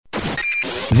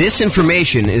This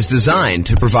information is designed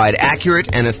to provide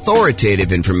accurate and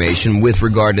authoritative information with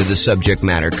regard to the subject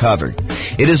matter covered.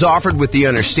 It is offered with the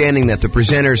understanding that the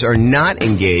presenters are not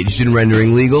engaged in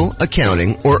rendering legal,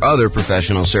 accounting, or other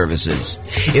professional services.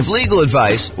 If legal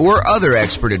advice or other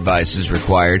expert advice is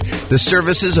required, the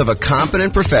services of a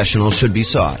competent professional should be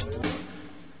sought.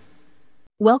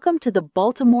 Welcome to the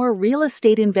Baltimore Real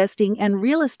Estate Investing and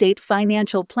Real Estate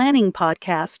Financial Planning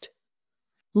Podcast.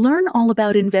 Learn all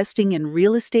about investing in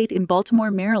real estate in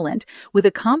Baltimore, Maryland, with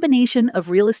a combination of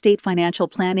real estate financial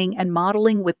planning and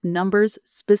modeling with numbers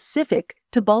specific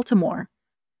to Baltimore.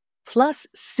 Plus,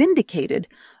 syndicated,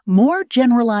 more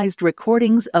generalized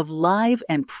recordings of live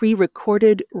and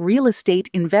pre-recorded real estate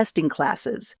investing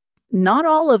classes, not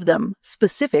all of them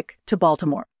specific to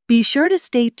Baltimore. Be sure to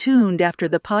stay tuned after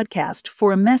the podcast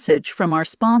for a message from our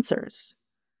sponsors.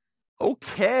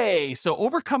 Okay, so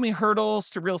overcoming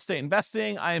hurdles to real estate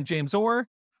investing. I am James Orr.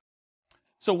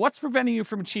 So what's preventing you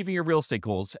from achieving your real estate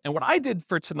goals? And what I did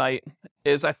for tonight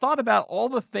is I thought about all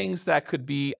the things that could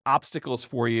be obstacles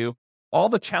for you, all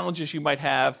the challenges you might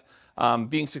have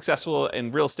being successful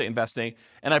in real estate investing,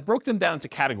 and I broke them down into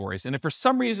categories. And if for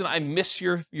some reason I miss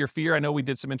your fear, I know we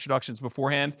did some introductions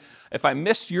beforehand. If I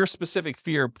missed your specific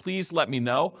fear, please let me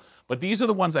know. But these are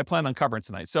the ones I plan on covering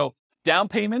tonight. So down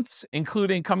payments,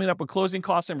 including coming up with closing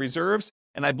costs and reserves.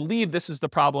 And I believe this is the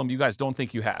problem you guys don't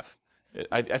think you have.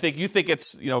 I think you think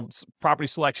it's, property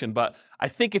selection, but I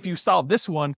think if you solve this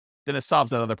one, then it solves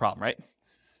that other problem, right?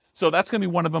 So that's going to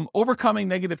be one of them. Overcoming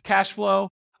negative cash flow,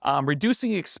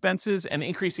 reducing expenses, and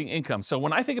increasing income. So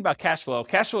when I think about cash flow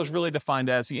is really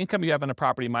defined as the income you have on a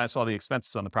property minus all the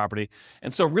expenses on the property.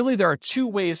 And so really there are two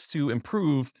ways to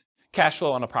improve cash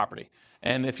flow on a property.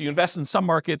 And if you invest in some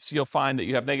markets, you'll find that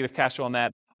you have negative cash flow on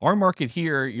that. Our market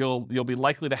here, you'll be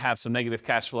likely to have some negative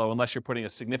cash flow unless you're putting a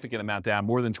significant amount down,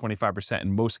 more than 25%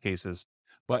 in most cases.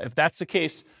 But if that's the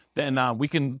case, then we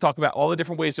can talk about all the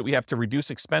different ways that we have to reduce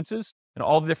expenses and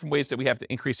all the different ways that we have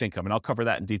to increase income. And I'll cover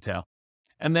that in detail.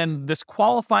 And then this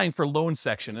qualifying for loan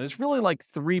section, and there's really like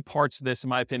three parts to this, in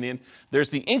my opinion.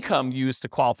 There's the income used to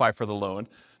qualify for the loan.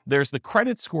 There's the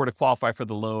credit score to qualify for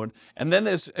the loan. And then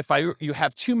there's, you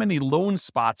have too many loan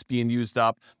spots being used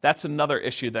up, that's another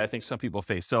issue that I think some people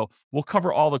face. So we'll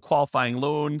cover all the qualifying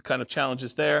loan kind of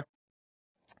challenges there.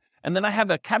 And then I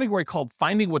have a category called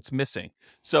finding what's missing.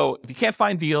 So if you can't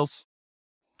find deals,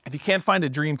 if you can't find a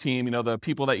dream team, the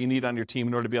people that you need on your team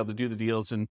in order to be able to do the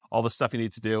deals and all the stuff you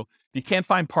need to do, if you can't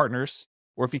find partners,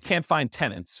 or if you can't find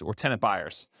tenants or tenant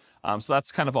buyers. So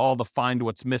that's kind of all the find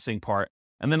what's missing part.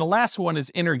 And then the last one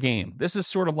is inner game. This is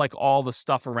sort of like all the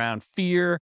stuff around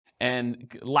fear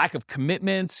and lack of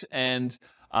commitment and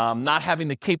not having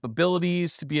the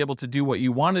capabilities to be able to do what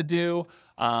you want to do,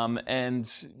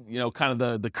 and kind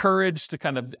of the courage to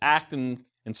kind of act in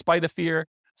spite of fear.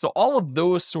 So all of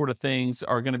those sort of things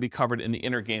are going to be covered in the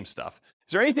inner game stuff.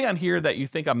 Is there anything on here that you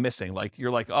think I'm missing? Like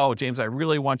you're like, oh, James, I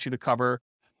really want you to cover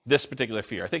this particular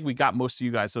fear. I think we got most of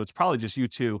you guys, so it's probably just you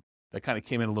two that kind of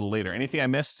came in a little later. Anything I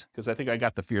missed? Because I think I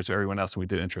got the fears of everyone else when we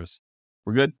did intros.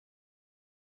 We're good?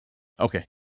 Okay.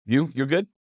 You're good?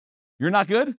 You're not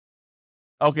good?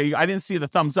 Okay, I didn't see the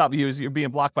thumbs up. You're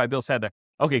being blocked by Bill's head there.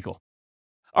 Okay, cool.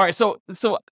 All right, so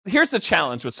here's the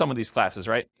challenge with some of these classes,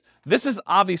 right? This is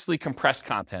obviously compressed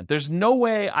content. There's no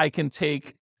way I can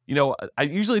take, I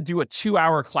usually do a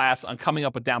 2-hour class on coming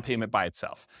up with down payment by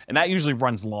itself. And that usually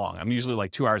runs long. I'm usually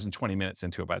like 2 hours and 20 minutes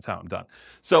into it by the time I'm done.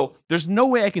 So there's no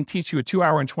way I can teach you a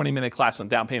 2-hour and 20-minute class on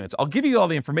down payments. I'll give you all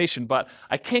the information, but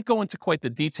I can't go into quite the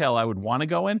detail I would want to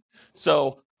go in.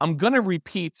 So I'm going to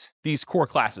repeat these core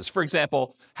classes. For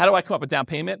example, how do I come up with down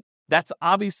payment? That's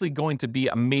obviously going to be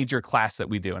a major class that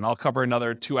we do. And I'll cover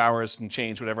another 2 hours and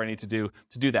change whatever I need to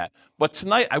do that. But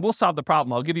tonight I will solve the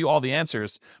problem. I'll give you all the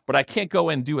answers, but I can't go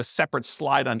and do a separate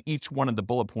slide on each one of the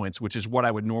bullet points, which is what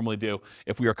I would normally do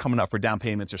if we were coming up for down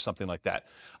payments or something like that.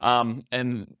 And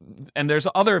there's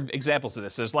other examples of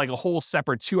this. There's like a whole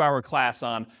separate 2-hour class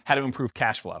on how to improve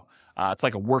cash flow. It's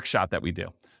like a workshop that we do.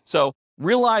 So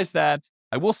realize that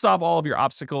I will solve all of your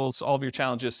obstacles, all of your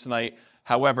challenges tonight.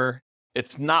 However,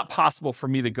 it's not possible for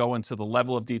me to go into the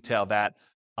level of detail that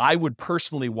I would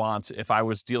personally want if I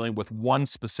was dealing with one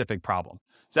specific problem.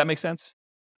 Does that make sense?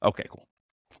 Okay, cool.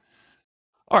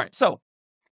 All right, so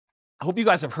I hope you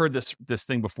guys have heard this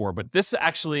thing before, but this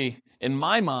actually, in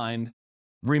my mind,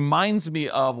 reminds me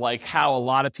of like how a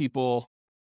lot of people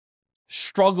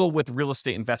struggle with real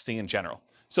estate investing in general.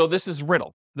 So this is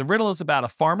riddle. The riddle is about a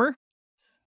farmer,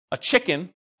 a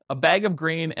chicken, a bag of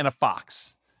grain, and a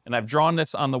fox. And I've drawn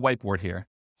this on the whiteboard here.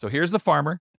 So here's the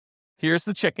farmer, here's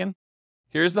the chicken,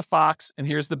 here's the fox, and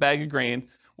here's the bag of grain.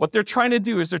 What they're trying to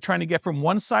do is they're trying to get from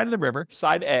one side of the river,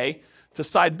 side A, to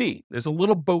side B. There's a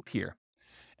little boat here.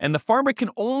 And the farmer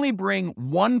can only bring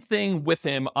one thing with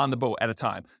him on the boat at a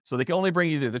time. So they can only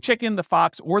bring either the chicken, the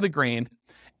fox, or the grain.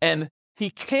 And he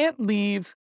can't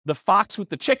leave the fox with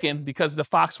the chicken because the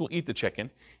fox will eat the chicken.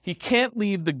 He can't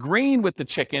leave the grain with the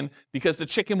chicken because the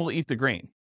chicken will eat the grain.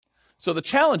 So the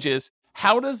challenge is,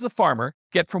 how does the farmer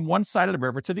get from one side of the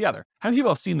river to the other? How many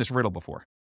people have seen this riddle before?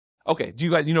 Okay, do you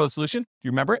guys, know the solution? Do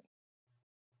you remember it?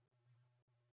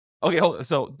 Okay,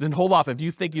 so then hold off if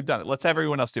you think you've done it. Let's have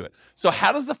everyone else do it. So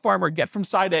how does the farmer get from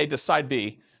side A to side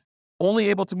B, only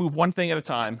able to move one thing at a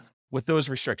time with those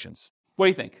restrictions? What do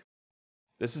you think?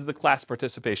 This is the class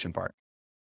participation part.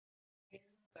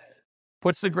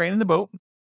 Puts the grain in the boat.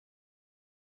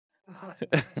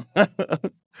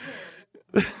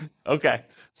 Okay,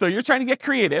 so you're trying to get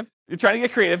creative.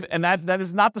 And that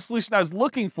is not the solution I was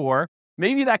looking for.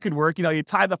 Maybe that could work. You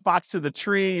tie the fox to the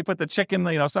tree, you put the chicken,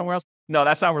 somewhere else. No,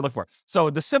 that's not what we're looking for.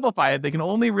 So to simplify it, they can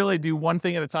only really do one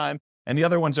thing at a time, and the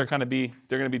other ones are they're going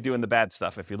to be doing the bad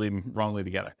stuff if you leave them wrongly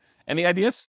together. Any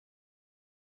ideas?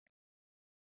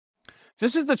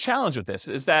 This is the challenge with this,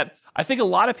 is that I think a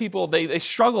lot of people, they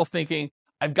struggle thinking,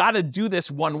 I've got to do this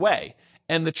one way.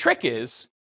 And the trick is,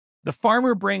 the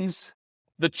farmer brings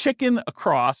the chicken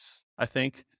across, I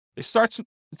think. It starts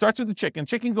with the chicken.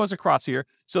 Chicken goes across here.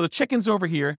 So the chicken's over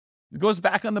here, goes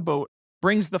back on the boat,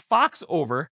 brings the fox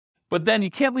over, but then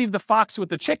you can't leave the fox with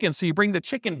the chicken, so you bring the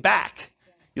chicken back.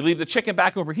 You leave the chicken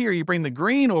back over here, you bring the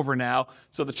grain over now,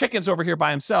 so the chicken's over here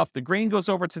by himself. The grain goes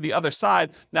over to the other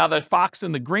side. Now the fox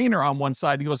and the grain are on one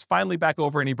side. He goes finally back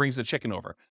over and he brings the chicken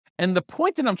over. And the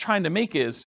point that I'm trying to make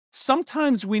is,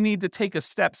 sometimes we need to take a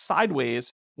step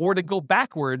sideways or to go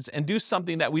backwards and do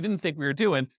something that we didn't think we were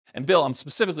doing. And Bill, I'm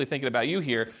specifically thinking about you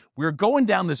here. We're going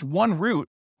down this one route,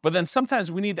 but then sometimes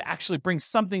we need to actually bring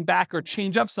something back or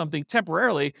change up something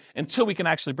temporarily until we can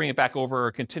actually bring it back over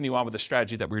or continue on with the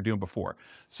strategy that we were doing before.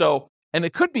 So, and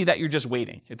it could be that you're just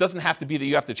waiting. It doesn't have to be that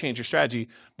you have to change your strategy,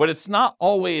 but it's not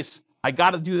always, I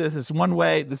got to do this one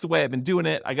way. This is the way I've been doing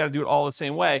it. I got to do it all the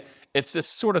same way. It's this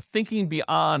sort of thinking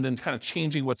beyond and kind of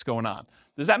changing what's going on.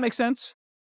 Does that make sense?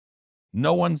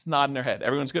 No one's nodding their head.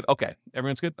 Everyone's good? Okay.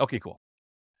 Everyone's good? Okay, cool.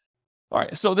 All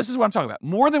right. So this is what I'm talking about.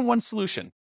 More than one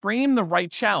solution. Frame the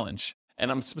right challenge. And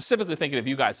I'm specifically thinking of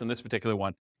you guys in this particular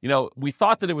one. We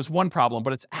thought that it was one problem,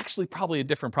 but it's actually probably a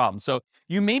different problem. So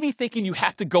you may be thinking you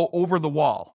have to go over the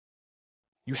wall.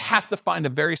 You have to find a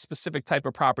very specific type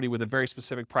of property with a very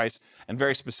specific price and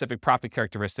very specific profit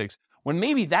characteristics, when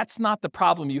maybe that's not the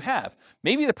problem you have.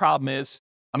 Maybe the problem is,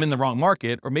 I'm in the wrong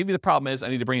market, or maybe the problem is I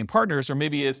need to bring in partners, or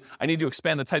maybe is I need to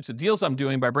expand the types of deals I'm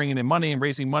doing by bringing in money and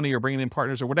raising money or bringing in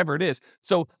partners or whatever it is.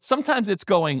 So sometimes it's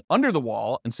going under the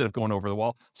wall instead of going over the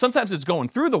wall. Sometimes it's going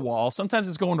through the wall. Sometimes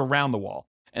it's going around the wall.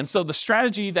 And so the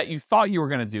strategy that you thought you were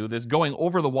going to do, this going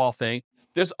over the wall thing,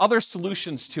 there's other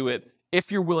solutions to it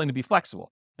if you're willing to be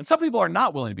flexible. And some people are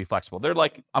not willing to be flexible. They're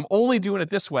like, I'm only doing it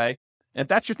this way. And if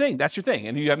that's your thing, that's your thing.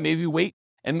 And you have maybe wait,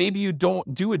 and maybe you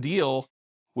don't do a deal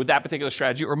with that particular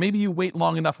strategy, or maybe you wait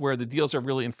long enough where the deals are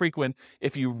really infrequent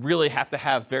if you really have to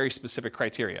have very specific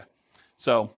criteria.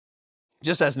 So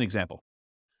just as an example.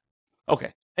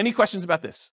 Okay, any questions about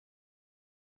this?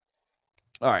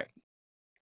 All right.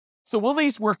 So will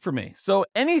these work for me? So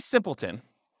any simpleton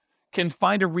can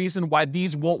find a reason why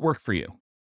these won't work for you.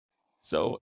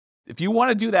 So if you want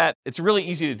to do that, it's really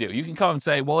easy to do. You can come and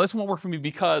say, well, this won't work for me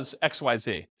because X, Y,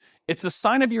 Z. It's a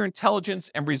sign of your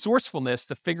intelligence and resourcefulness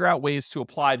to figure out ways to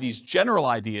apply these general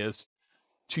ideas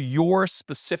to your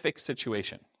specific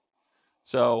situation.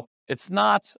 So it's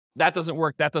not, that doesn't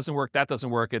work, that doesn't work, that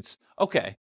doesn't work. It's,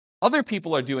 okay, other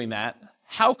people are doing that.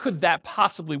 How could that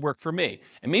possibly work for me?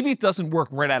 And maybe it doesn't work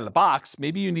right out of the box.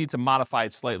 Maybe you need to modify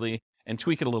it slightly and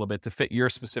tweak it a little bit to fit your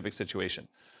specific situation.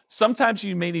 Sometimes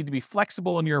you may need to be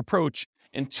flexible in your approach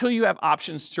until you have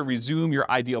options to resume your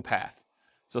ideal path.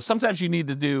 So sometimes you need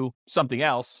to do something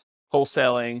else,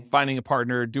 wholesaling, finding a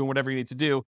partner, doing whatever you need to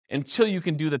do until you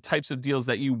can do the types of deals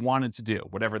that you wanted to do,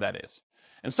 whatever that is.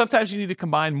 And sometimes you need to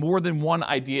combine more than one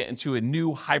idea into a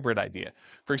new hybrid idea.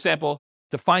 For example,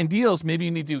 to find deals, maybe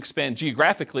you need to expand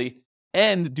geographically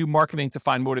and do marketing to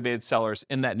find motivated sellers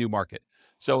in that new market.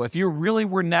 So if you really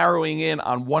were narrowing in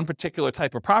on one particular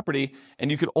type of property and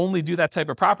you could only do that type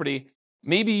of property,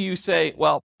 maybe you say,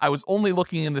 well, I was only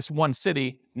looking in this one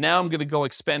city. Now I'm going to go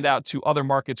expand out to other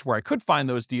markets where I could find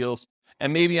those deals.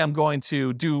 And maybe I'm going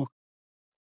to do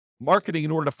marketing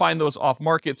in order to find those off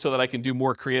market so that I can do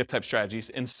more creative type strategies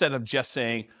instead of just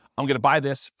saying, I'm going to buy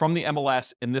this from the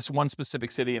MLS in this one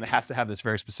specific city and it has to have this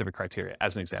very specific criteria,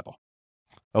 as an example.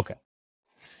 Okay.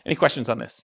 Any questions on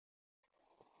this?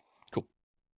 Cool.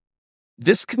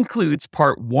 This concludes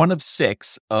part 1 of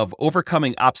 6 of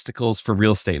Overcoming Obstacles for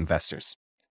Real Estate Investors.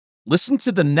 Listen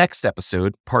to the next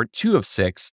episode, part 2 of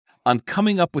 6, on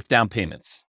coming up with down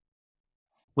payments.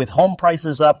 With home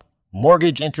prices up,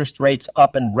 mortgage interest rates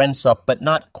up, and rents up, but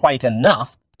not quite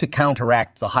enough to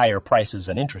counteract the higher prices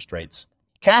and interest rates,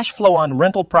 cash flow on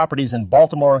rental properties in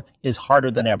Baltimore is harder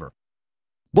than ever.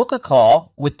 Book a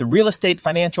call with the Real Estate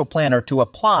Financial Planner to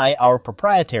apply our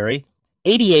proprietary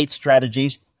 88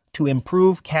 strategies to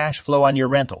improve cash flow on your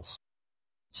rentals.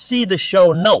 See the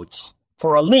show notes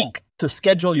for a link to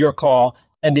schedule your call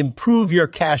and improve your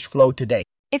cash flow today.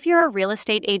 If you're a real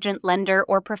estate agent, lender,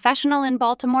 or professional in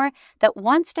Baltimore that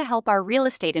wants to help our real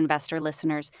estate investor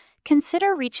listeners,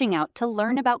 consider reaching out to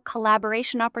learn about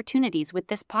collaboration opportunities with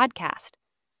this podcast.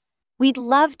 We'd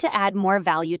love to add more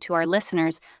value to our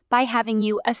listeners by having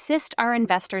you assist our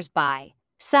investors buy,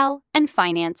 sell, and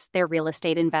finance their real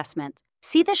estate investments.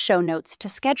 See the show notes to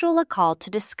schedule a call to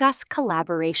discuss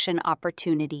collaboration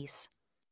opportunities.